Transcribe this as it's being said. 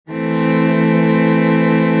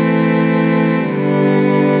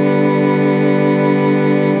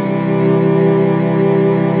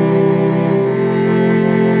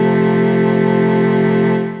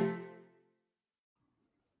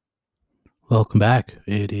welcome back.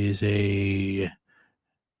 It is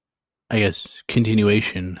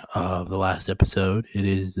continuation of the last episode. It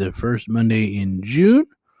is the first Monday in June,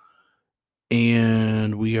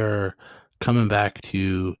 and we are coming back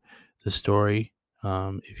to the story.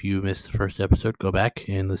 If you missed the first episode, go back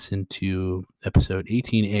and listen to episode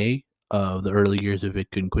 18A of the early years of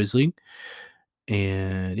Vidcun Quisling,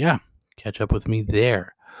 and catch up with me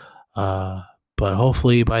there. But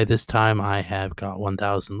hopefully by this time I have got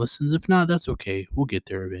 1,000 listens. If not, that's okay. We'll get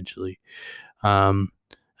there eventually.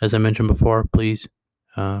 As I mentioned before, please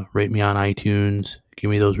rate me on iTunes. Give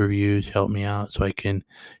me those reviews. Help me out so I can,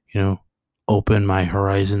 open my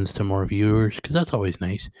horizons to more viewers, because that's always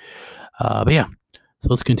nice. So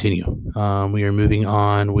let's continue. We are moving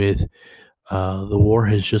on with the war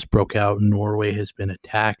has just broke out. Norway has been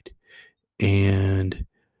attacked, and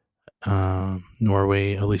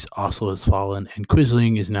Norway, at least Oslo, has fallen, and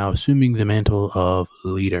Quisling is now assuming the mantle of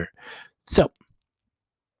leader. So,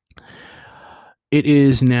 it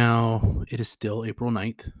is still April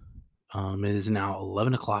 9th. It is now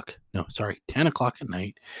 10 o'clock at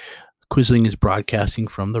night. Quisling is broadcasting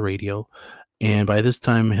from the radio, and by this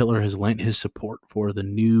time, Hitler has lent his support for the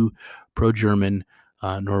new pro-German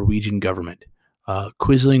Norwegian government.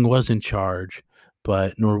 Quisling was in charge,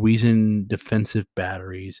 but Norwegian defensive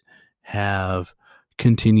batteries have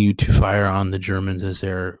continued to fire on the Germans as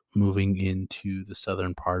they're moving into the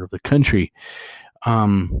southern part of the country.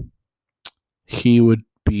 He would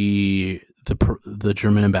be the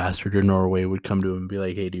German ambassador to Norway would come to him and be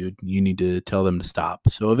like, "Hey, dude, you need to tell them to stop."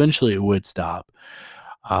 So eventually it would stop.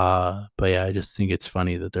 But I just think it's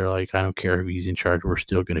funny that they're like, "I don't care if he's in charge. We're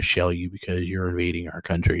still going to shell you because you're invading our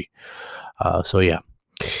country."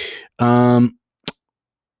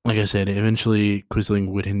 Like I said, eventually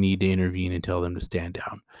Quisling would need to intervene and tell them to stand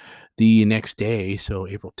down. The next day, so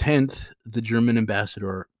April 10th, the German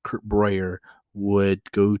ambassador, Kurt Breuer, would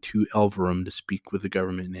go to Elverum to speak with the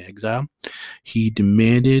government in exile. He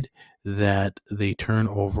demanded that they turn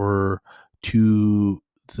over to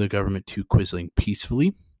the government to Quisling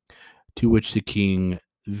peacefully, to which the king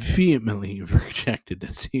vehemently rejected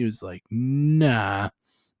this. He was like, nah,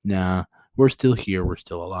 we're still here. We're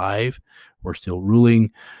still alive. We're still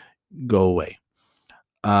ruling. Go away.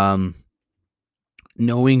 Knowing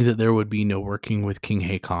that there would be no working with King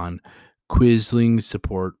Haakon, Quisling's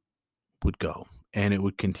support would go, and it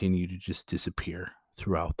would continue to just disappear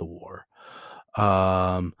throughout the war.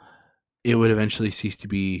 It would eventually cease to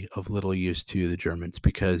be of little use to the Germans,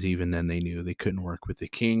 because even then they knew they couldn't work with the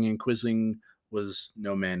king, and Quisling was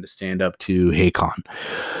no man to stand up to Haakon.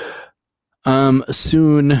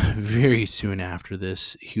 Very soon after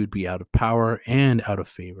this, he would be out of power and out of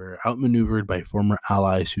favor, outmaneuvered by former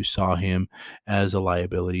allies who saw him as a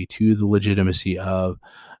liability to the legitimacy of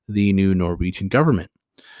the new Norwegian government.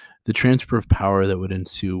 The transfer of power that would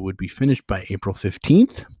ensue would be finished by April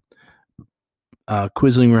 15th.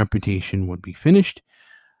 Quisling's reputation would be finished,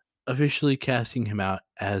 officially casting him out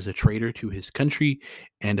as a traitor to his country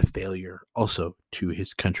and a failure also to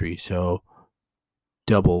his country. So,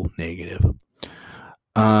 double negative.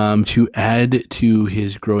 To add to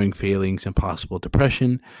his growing failings and possible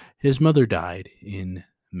depression, his mother died in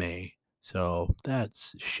May. So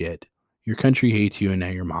that's shit. Your country hates you, and now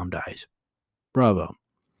your mom dies. Bravo.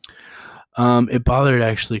 It bothered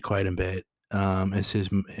actually quite a bit, as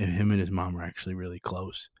him and his mom were actually really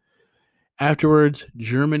close. Afterwards,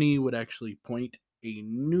 Germany would actually appoint a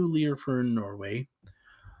new leader for Norway.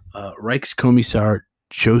 Reichskommissar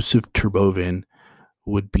Joseph Terboven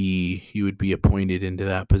would be appointed into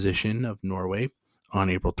that position of Norway on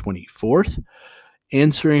April 24th,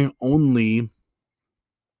 answering only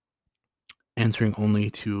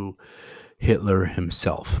to Hitler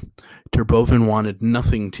himself. Terboven wanted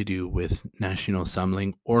nothing to do with National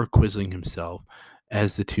Samling or Quisling himself,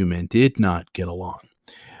 as the two men did not get along.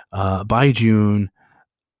 By June,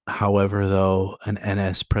 however, though, an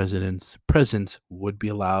NS presence would be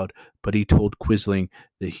allowed, but he told Quisling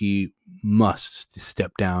that he must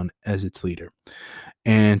step down as its leader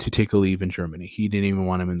and to take a leave in Germany. He didn't even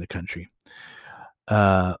want him in the country.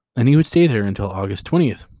 And he would stay there until August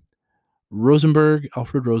 20th.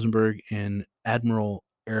 Alfred Rosenberg, and Admiral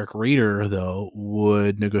Eric Raeder, though,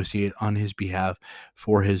 would negotiate on his behalf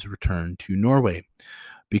for his return to Norway.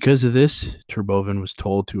 Because of this, Terboven was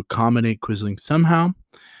told to accommodate Quisling somehow,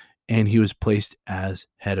 and he was placed as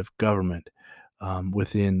head of government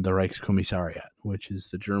within the Reichskommissariat, which is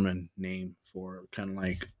the German name for kind of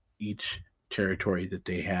like each territory that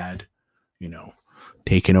they had,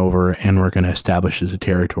 taken over and were going to establish as a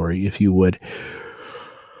territory, if you would.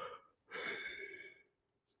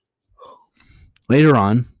 Later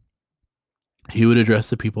on, He would address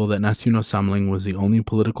the people that National Samling was the only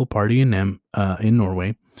political party in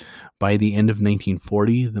Norway. By the end of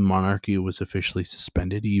 1940, the monarchy was officially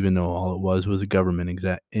suspended, even though all it was a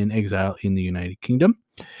government in exile in the United Kingdom.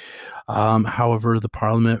 However, the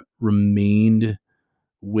parliament remained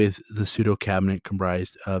with the pseudo cabinet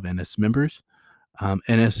comprised of NS members.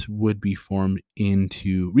 NS would be reformed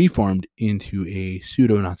into a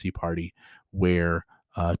pseudo Nazi party where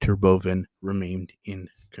Terboven remained in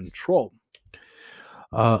control.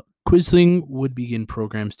 Quisling would begin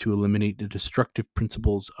programs to eliminate the destructive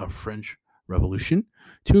principles of French Revolution,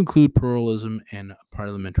 to include pluralism and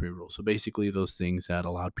parliamentary rule. So basically, those things that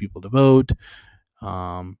allowed people to vote,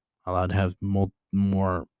 allowed to have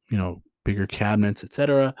more bigger cabinets,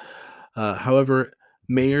 etc. However,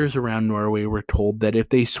 mayors around Norway were told that if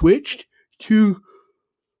they switched to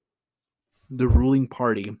the ruling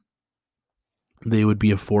party, they would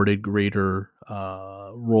be afforded greater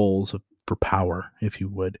roles for power, if you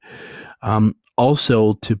would.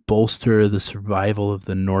 Also, to bolster the survival of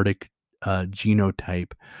the Nordic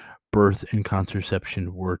genotype, birth and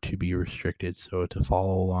contraception were to be restricted. So to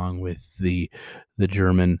follow along with the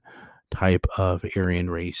German type of Aryan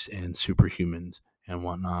race and superhumans and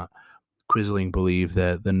whatnot, Quisling believed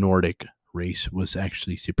that the Nordic race was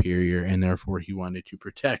actually superior, and therefore he wanted to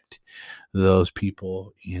protect those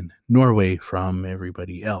people in Norway from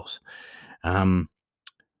everybody else.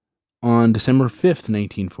 On December 5th,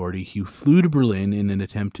 1940, he flew to Berlin in an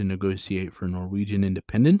attempt to negotiate for Norwegian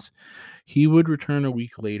independence. He would return a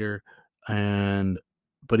week later,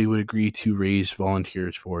 but he would agree to raise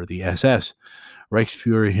volunteers for the SS.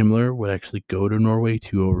 Reichsfuhrer Himmler would actually go to Norway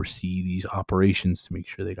to oversee these operations to make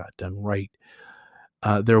sure they got done right.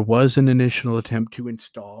 There was an initial attempt to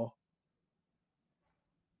install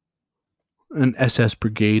an SS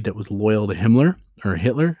brigade that was loyal to Hitler,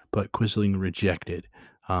 but Quisling rejected.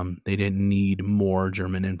 They didn't need more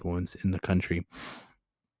German influence in the country.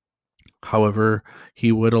 However,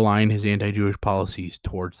 he would align his anti-Jewish policies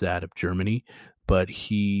towards that of Germany, but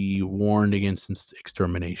he warned against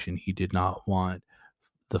extermination. He did not want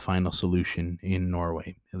the final solution in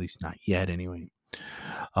Norway, at least not yet anyway.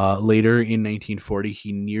 Later in 1940,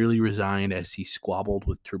 he nearly resigned as he squabbled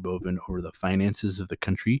with Terboven over the finances of the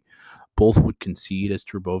country. Both would concede as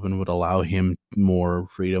Terboven would allow him more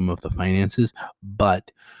freedom of the finances,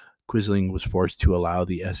 but Quisling was forced to allow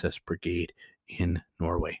the SS brigade in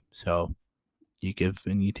Norway. So you give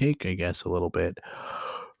and you take, I guess, a little bit.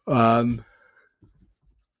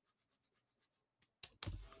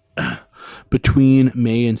 Between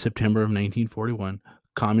May and September of 1941,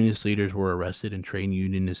 communist leaders were arrested and trade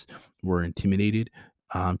unionists were intimidated.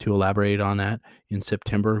 To elaborate on that, in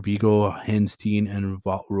September, Viggo Henstein and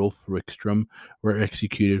Rolf Rickstrom were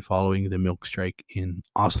executed following the milk strike in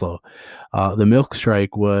Oslo. The milk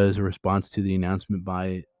strike was a response to the announcement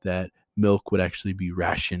that milk would actually be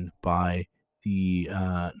rationed by the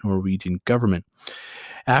Norwegian government.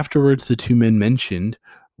 Afterwards, the two men mentioned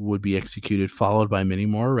would be executed, followed by many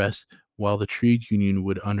more arrests, while the trade union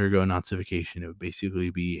would undergo Nazification. It would basically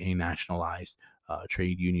be a nationalized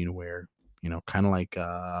trade union where, kind of like,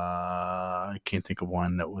 I can't think of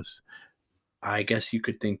one that was, I guess you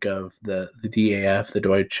could think of the DAF, the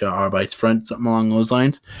Deutsche Arbeitsfront, something along those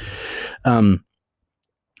lines.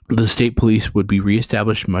 The state police would be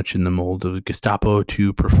reestablished much in the mold of the Gestapo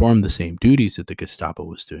to perform the same duties that the Gestapo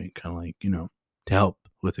was doing, kind of like, to help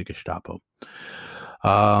with the Gestapo.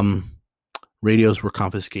 Radios were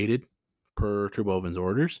confiscated per Terboven's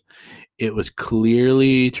orders. It was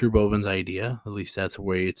clearly Terboven's idea, at least that's the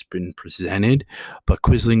way it's been presented, but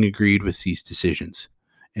Quisling agreed with these decisions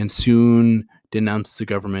and soon denounced the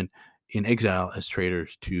government in exile as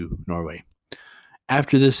traitors to Norway.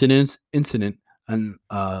 After this incident,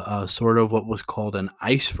 sort of what was called an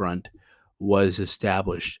ice front was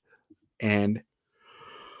established, and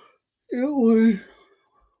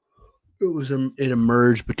it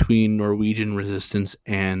emerged between Norwegian resistance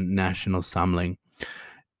and National Samling.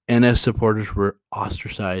 NS supporters were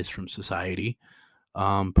ostracized from society,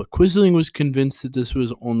 but Quisling was convinced that this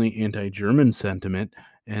was only anti-German sentiment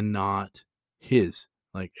and not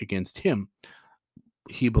against him.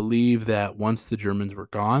 He believed that once the Germans were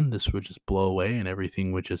gone, this would just blow away and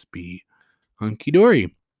everything would just be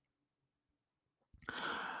hunky-dory.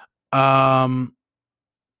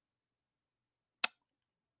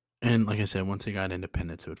 And like I said, once they got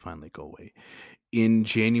independence, it would finally go away. In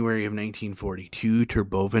January of 1942,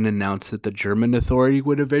 Terboven announced that the German authority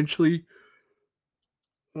would eventually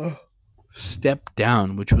step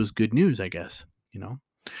down, which was good news, I guess,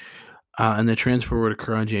 and the transfer would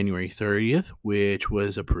occur on January 30th, which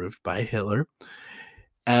was approved by Hitler.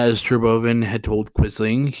 As Terboven had told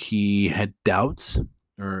Quisling, he had doubts,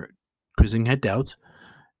 or Quisling had doubts.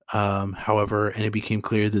 However, and it became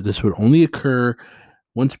clear that this would only occur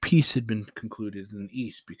once peace had been concluded in the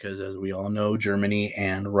East, because as we all know, Germany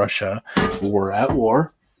and Russia were at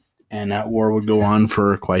war, and that war would go on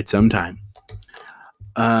for quite some time.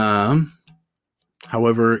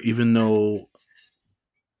 However, even though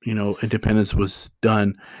independence was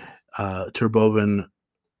done, Terboven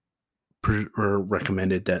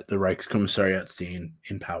recommended that the Reichskommissariat stay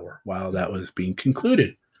in power while that was being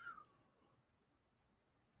concluded.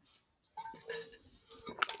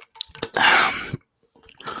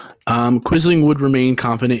 Quisling would remain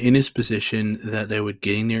confident in his position that they would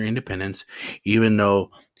gain their independence, even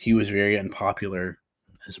though he was very unpopular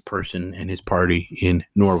as a person and his party in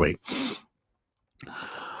Norway.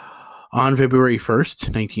 On February 1st,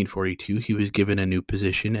 1942, he was given a new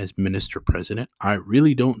position as minister president. I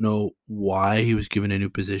really don't know why he was given a new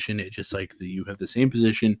position. It's just like you have the same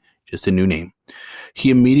position, just a new name. He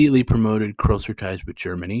immediately promoted closer ties with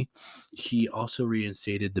Germany. He also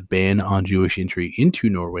reinstated the ban on Jewish entry into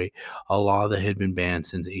Norway, a law that had been banned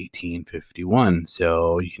since 1851.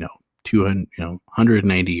 So,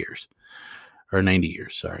 190 years, or 90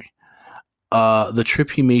 years, sorry. The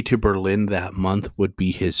trip he made to Berlin that month would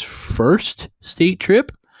be his first state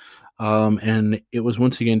trip, and it was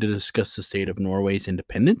once again to discuss the state of Norway's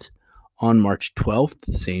independence. On March 12th,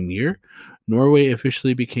 the same year, Norway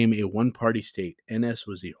officially became a one-party state. NS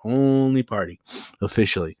was the only party,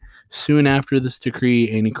 officially. Soon after this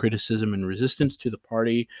decree, any criticism and resistance to the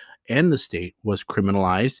party and the state was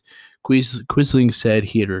criminalized. Quisling said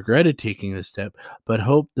he had regretted taking this step, but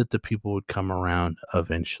hoped that the people would come around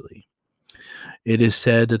eventually. It is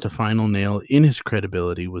said that the final nail in his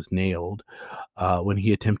credibility was nailed when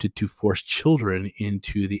he attempted to force children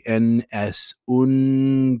into the NS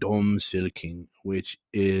Ungdomsfylking, which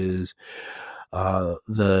is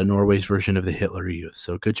the Norway's version of the Hitler Youth.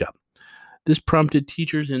 So good job. This prompted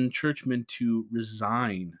teachers and churchmen to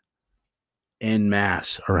resign en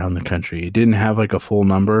masse around the country. It didn't have like a full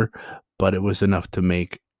number, but it was enough to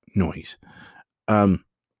make noise.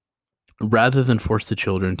 Rather than force the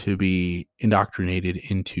children to be indoctrinated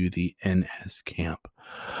into the NS camp.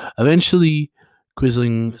 Eventually,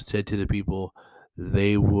 Quisling said to the people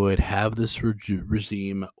they would have this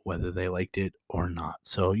regime whether they liked it or not.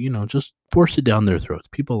 So, just force it down their throats.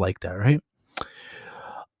 People like that, right?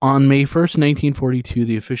 On May 1st, 1942,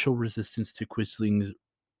 the official resistance to Quisling's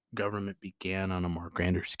government began on a more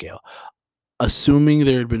grander scale, assuming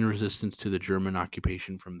there had been resistance to the German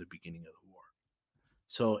occupation from the beginning of the war.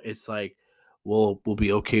 So it's like, we'll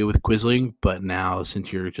be okay with Quisling, but now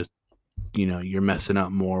since you're just, you're messing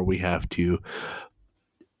up more, we just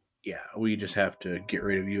have to get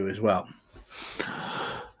rid of you as well.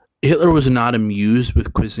 Hitler was not amused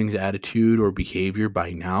with Quisling's attitude or behavior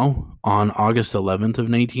by now. On August 11th of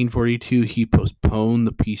 1942, he postponed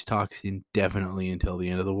the peace talks indefinitely until the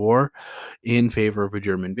end of the war in favor of a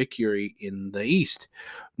German victory in the East.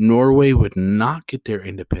 Norway would not get their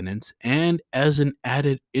independence, and as an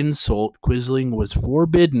added insult, Quisling was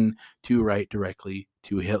forbidden to write directly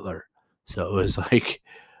to Hitler. So it was like,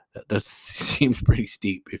 that seems pretty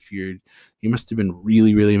steep. You must have been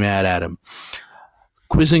really, really mad at him.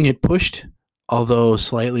 Quisling had pushed, although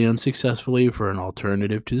slightly unsuccessfully, for an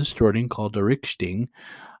alternative to the Storting called the Riksting.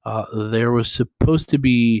 There was supposed to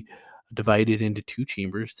be divided into two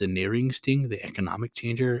chambers, the Næringsting, the economic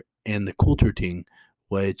chamber, and the Kulturting,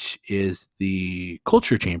 which is the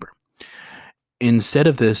culture chamber. Instead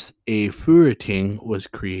of this, a Führerting was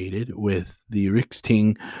created, with the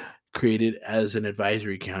Riksting created as an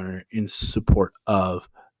advisory counter in support of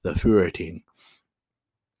the Führerting.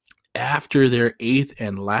 After their eighth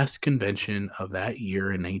and last convention of that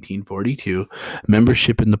year in 1942,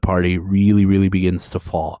 membership in the party really, really begins to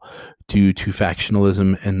fall due to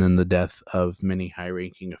factionalism and then the death of many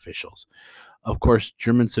high-ranking officials. Of course,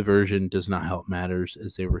 German subversion does not help matters,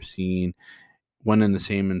 as they were seen one and the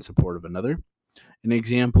same in support of another. An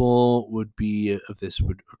example would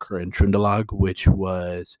occur in Trøndelag, which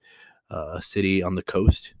was a city on the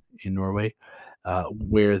coast in Norway,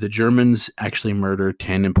 where the Germans actually murdered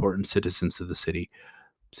 10 important citizens of the city.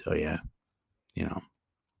 So yeah,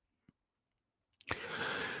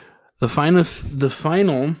 the final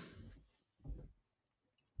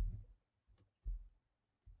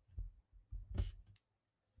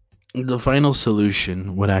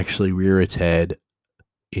solution would actually rear its head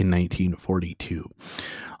in 1942.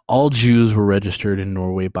 All Jews were registered in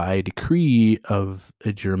Norway by a decree of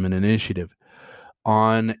a German initiative.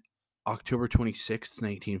 On October 26,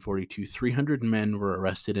 1942, 300 men were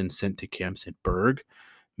arrested and sent to camps at Berg,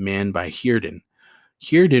 manned by Heerden.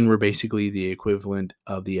 Hirden were basically the equivalent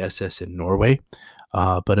of the SS in Norway,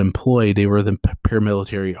 but they were the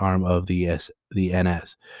paramilitary arm of the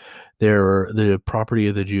NS. The property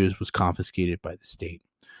of the Jews was confiscated by the state.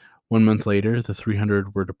 1 month later, the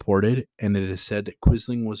 300 were deported, and it is said that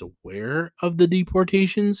Quisling was aware of the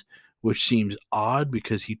deportations, which seems odd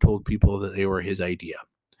because he told people that they were his idea.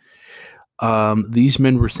 These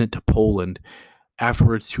men were sent to Poland.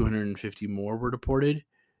 Afterwards, 250 more were deported,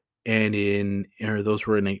 and those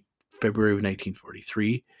were in February of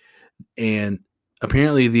 1943. And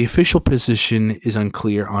apparently, the official position is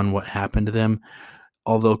unclear on what happened to them,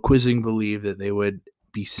 although Quisling believed that they would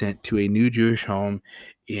be sent to a new Jewish home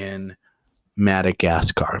in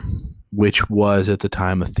Madagascar, which was at the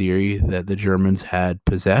time a theory that the Germans had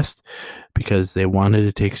possessed because they wanted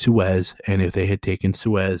to take Suez, and if they had taken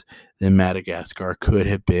Suez, then Madagascar could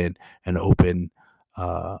have been an open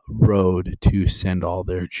road to send all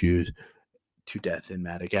their Jews to death in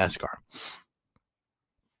Madagascar.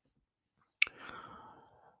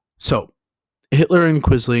 So Hitler and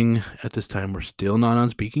Quisling at this time were still not on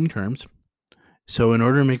speaking terms. So in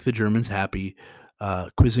order to make the Germans happy,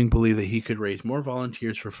 Quisling believed that he could raise more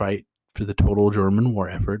volunteers for the total German war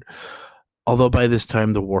effort. Although by this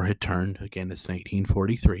time the war had turned, again it's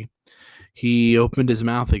 1943, he opened his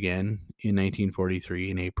mouth again in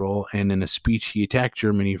 1943 in April, and in a speech he attacked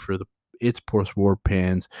Germany for its post-war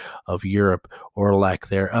plans of Europe, or lack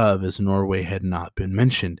thereof, as Norway had not been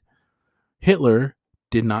mentioned. Hitler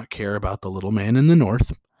did not care about the little man in the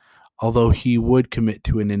north, although he would commit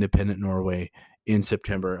to an independent Norway in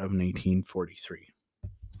September of 1943.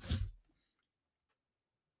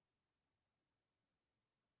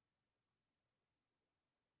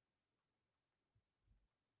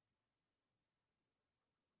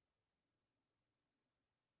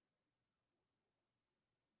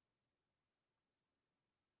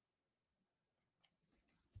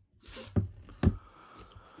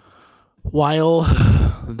 While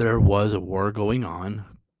there was a war going on,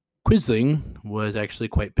 Quisling was actually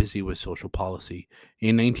quite busy with social policy.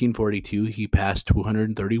 In 1942, he passed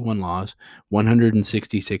 231 laws,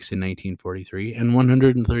 166 in 1943, and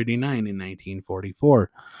 139 in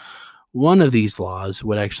 1944. One of these laws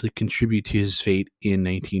would actually contribute to his fate in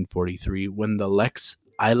 1943 when the Lex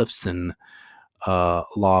Eilifson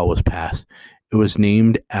law was passed. It was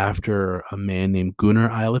named after a man named Gunnar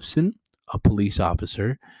Eilifson, a police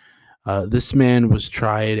officer. This man was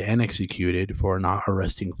tried and executed for not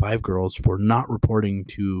arresting 5 girls for not reporting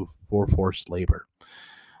for forced labor.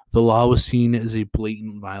 The law was seen as a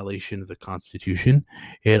blatant violation of the Constitution.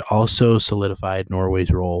 It also solidified Norway's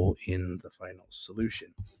role in the final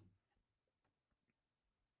solution.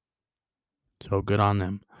 So good on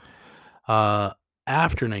them.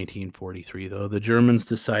 After 1943, though, the Germans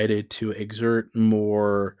decided to exert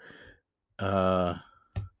more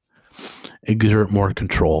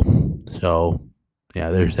control. So, yeah,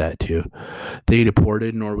 there's that too. They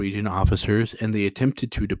deported Norwegian officers, and they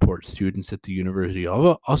attempted to deport students at the University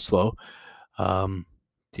of Oslo.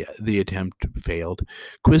 The attempt failed.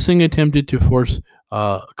 Quisling attempted to force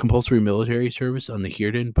compulsory military service on the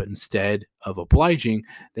Hirden, but instead of obliging,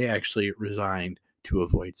 they actually resigned to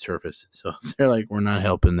avoid service. So they're like, we're not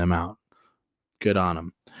helping them out. Good on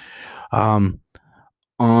them.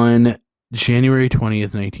 On January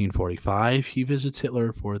 20th, 1945, he visits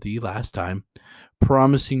Hitler for the last time,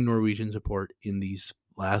 promising Norwegian support in these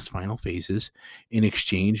last final phases. In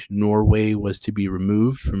exchange, Norway was to be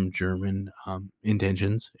removed from German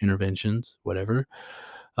interventions, whatever.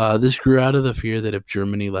 This grew out of the fear that if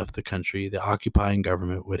Germany left the country, the occupying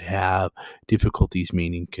government would have difficulties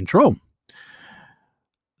maintaining control.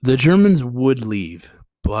 The Germans would leave,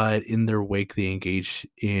 but in their wake, they engaged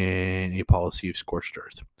in a policy of scorched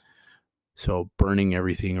earth. So burning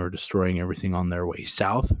everything or destroying everything on their way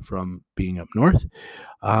south from being up north.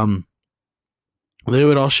 They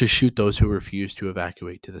would also shoot those who refused to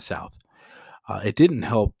evacuate to the south. It didn't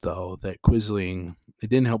help, though, that Quisling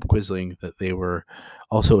that they were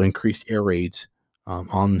also increased air raids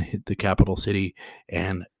on the capital city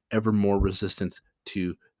and ever more resistance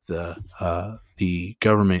to the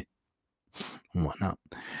government and whatnot.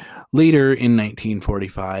 Later in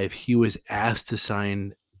 1945, he was asked to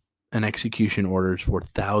sign an execution orders for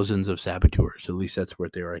thousands of saboteurs. At least that's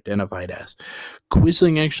what they were identified as.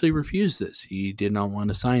 Quisling actually refused this. He did not want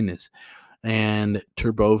to sign this. And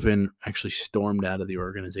Terboven actually stormed out of the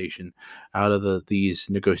organization, out of these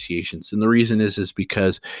negotiations. And the reason is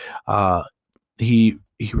because he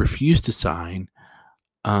refused to sign.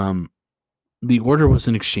 The order was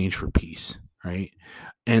in exchange for peace, right?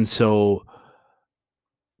 And so,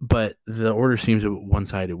 but the order seems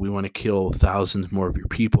one-sided. We want to kill thousands more of your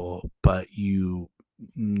people, but you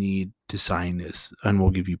need to sign this and we'll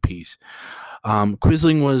give you peace.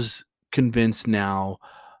 Quisling was convinced now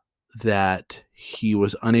that he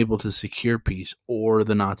was unable to secure peace, or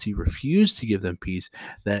the Nazi refused to give them peace,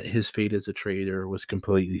 that his fate as a traitor was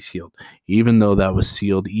completely sealed, even though that was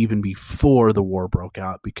sealed even before the war broke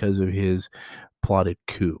out because of his plotted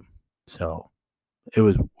coup. So it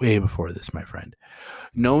was way before this, my friend.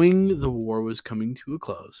 Knowing the war was coming to a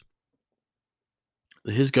close,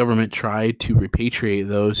 his government tried to repatriate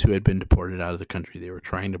those who had been deported out of the country. They were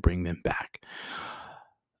trying to bring them back.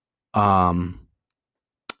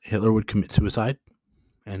 Hitler would commit suicide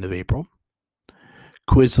end of April.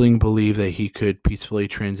 Quisling believed that he could peacefully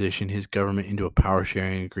transition his government into a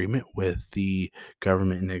power-sharing agreement with the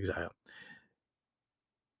government in exile.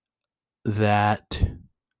 That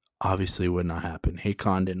obviously would not happen.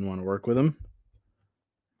 Hakon didn't want to work with him.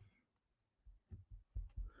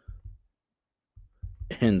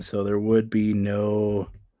 And so there would be no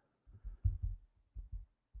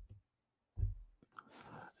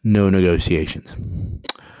negotiations.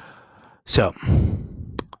 So,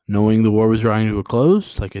 knowing the war was drawing to a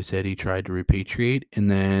close, like I said, he tried to repatriate. And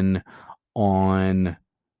then on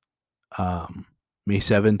May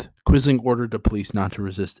 7th, Quisling ordered the police not to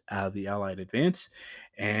resist the Allied advance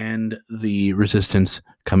and the resistance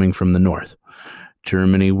coming from the north.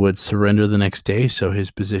 Germany would surrender the next day, so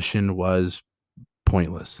his position was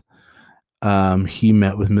pointless. He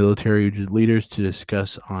met with military leaders to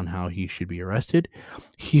discuss on how he should be arrested.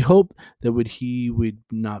 He hoped that he would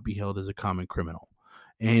not be held as a common criminal.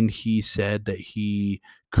 And he said that he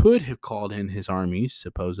could have called in his armies,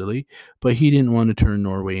 supposedly, but he didn't want to turn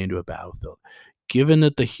Norway into a battlefield. Given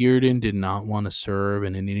that the Hirden did not want to serve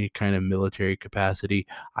in any kind of military capacity,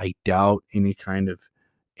 I doubt any kind of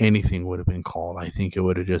anything would have been called. I think it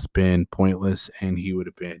would have just been pointless, and he would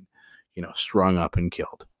have been, strung up and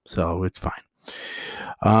killed. So it's fine.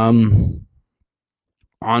 On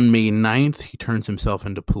May 9th, he turns himself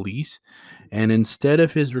into police. And instead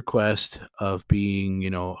of his request of being,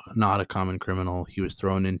 not a common criminal, he was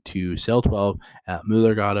thrown into cell 12 at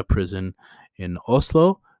Møllergata prison in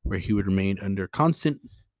Oslo, where he would remain under constant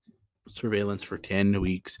surveillance for 10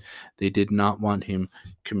 weeks. They did not want him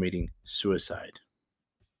committing suicide.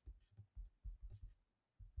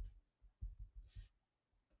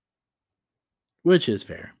 Which is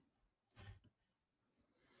fair.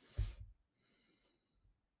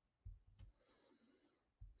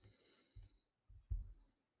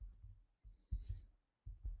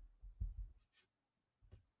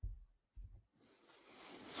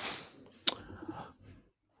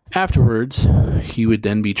 Afterwards, he would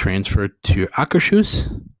then be transferred to Akershus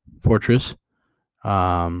fortress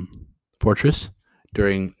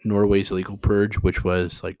during Norway's legal purge, which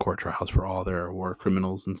was like court trials for all their war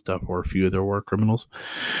criminals and stuff, or a few of their war criminals.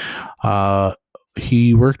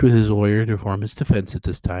 He worked with his lawyer to form his defense at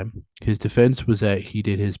this time. His defense was that he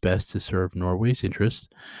did his best to serve Norway's interests.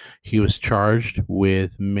 He was charged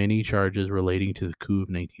with many charges relating to the coup of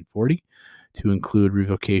 1940, to include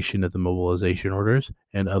revocation of the mobilization orders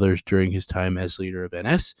and others during his time as leader of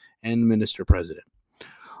NS and minister-president.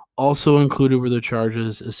 Also included were the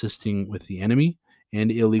charges assisting with the enemy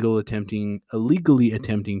and illegally attempting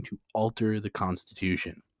to alter the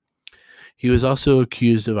Constitution. He was also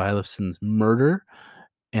accused of Eilifsen's murder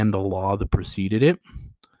and the law that preceded it.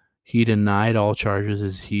 He denied all charges,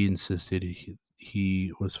 as he insisted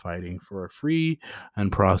he was fighting for a free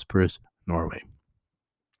and prosperous Norway.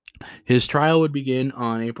 His trial would begin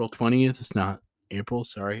on August 20th,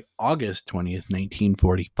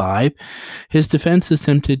 1945. His defense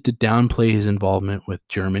attempted to downplay his involvement with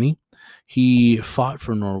Germany. He fought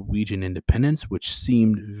for Norwegian independence, which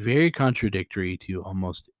seemed very contradictory to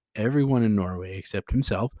almost everyone in Norway except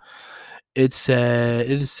himself. It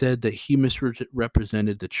is said that he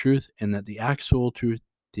misrepresented the truth, and that the actual truth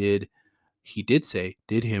did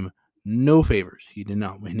him no favors. He did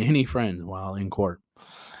not win any friends while in court.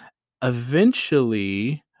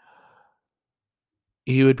 Eventually,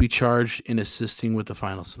 he would be charged in assisting with the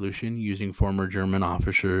final solution using former German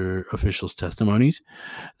officials' testimonies.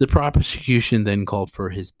 The prosecution then called for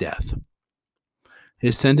his death.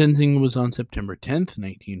 His sentencing was on September 10th,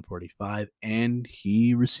 1945, and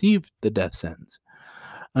he received the death sentence.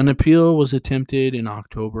 An appeal was attempted in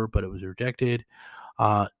October, but it was rejected.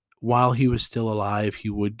 While he was still alive, he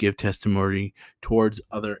would give testimony towards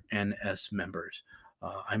other NS members.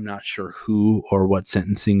 I'm not sure who or what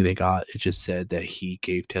sentencing they got. It just said that he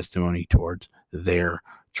gave testimony towards their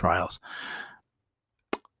trials.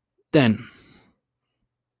 Then,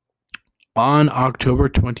 on October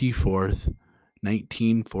 24th,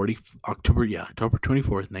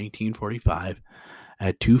 1945,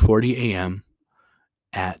 at 2:40 a.m.,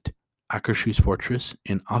 at Akershus Fortress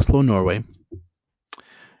in Oslo, Norway,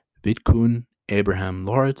 Vidkun Abraham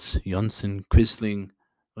Lauritz Jonsson Quisling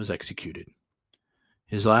was executed.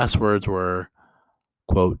 His last words were,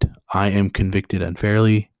 quote, "I am convicted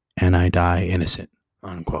unfairly and I die innocent,"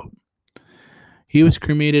 unquote. He was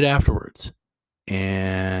cremated afterwards,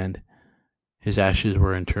 and his ashes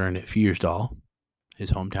were interred at Fyresdal,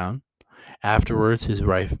 his hometown. Afterwards, his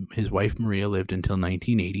wife Maria lived until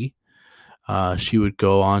 1980. She would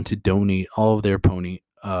go on to donate all of their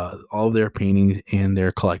paintings and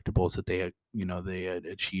their collectibles that they had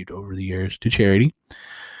achieved over the years to charity.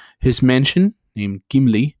 His mansion, named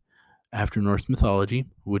Gimli, after Norse mythology,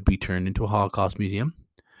 would be turned into a Holocaust museum.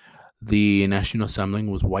 The National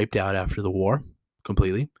Samling was wiped out after the war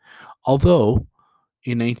completely, although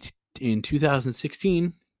in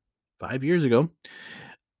 2016, 5 years ago,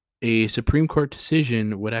 a Supreme Court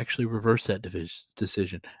decision would actually reverse that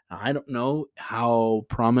decision. Now, I don't know how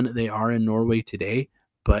prominent they are in Norway today,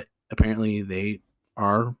 but apparently they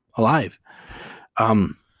are alive.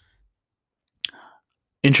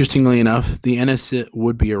 Interestingly enough, the NS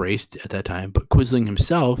would be erased at that time, but Quisling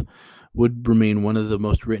himself would remain one of the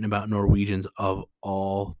most written about Norwegians of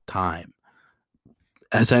all time.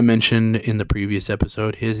 As I mentioned in the previous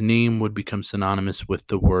episode, his name would become synonymous with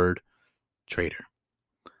the word traitor.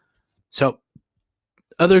 So,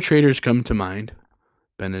 other traitors come to mind,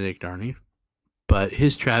 Benedict Arney, but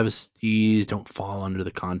his travesties don't fall under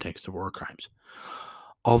the context of war crimes.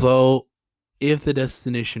 Although, if the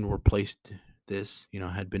destination were placed,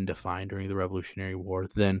 had been defined during the Revolutionary War,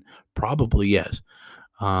 then probably yes,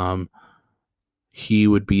 he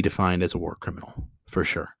would be defined as a war criminal for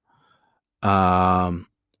sure.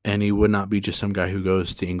 And he would not be just some guy who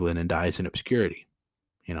goes to England and dies in obscurity,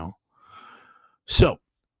 So,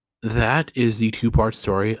 that is the two-part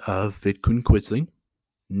story of Vidkun Quisling,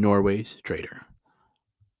 Norway's traitor.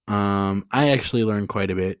 I actually learned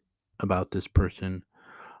quite a bit about this person.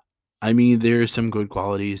 I mean, there's some good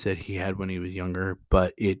qualities that he had when he was younger,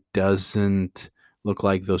 but it doesn't look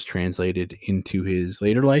like those translated into his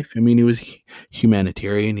later life. I mean, he was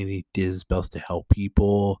humanitarian and he did his best to help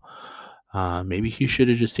people. Maybe he should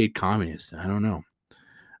have just stayed communist. I don't know.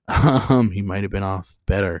 He might have been off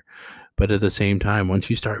better. But at the same time, once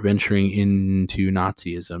you start venturing into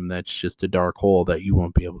Nazism, that's just a dark hole that you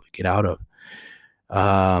won't be able to get out of.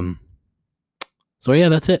 So yeah,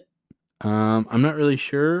 that's it. I'm not really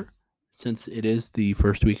sure, since it is the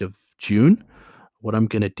first week of June, what I'm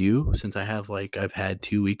gonna do, since I've had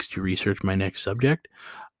 2 weeks to research my next subject.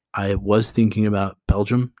 I was thinking about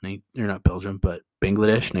not Belgium, but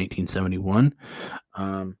Bangladesh, 1971.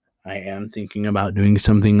 I am thinking about doing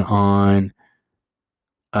something on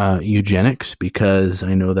eugenics, because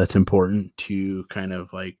I know that's important to kind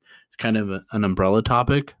of an umbrella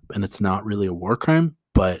topic, and it's not really a war crime,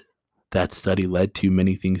 but that study led to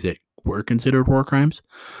many things that were considered war crimes.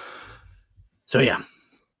 So yeah,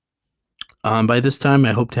 by this time,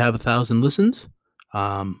 I hope to have 1,000 listens.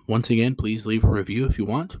 Once again, please leave a review if you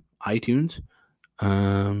want. iTunes,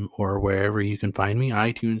 or wherever you can find me.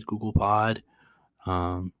 iTunes, Google Pod,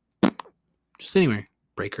 just anywhere.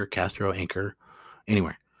 Breaker, Castro, Anchor,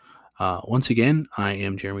 anywhere. Once again, I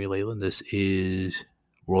am Jeremy Leyland. This is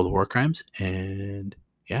World of War Crimes, and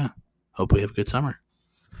yeah, hope we have a good summer.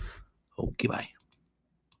 Okay, bye.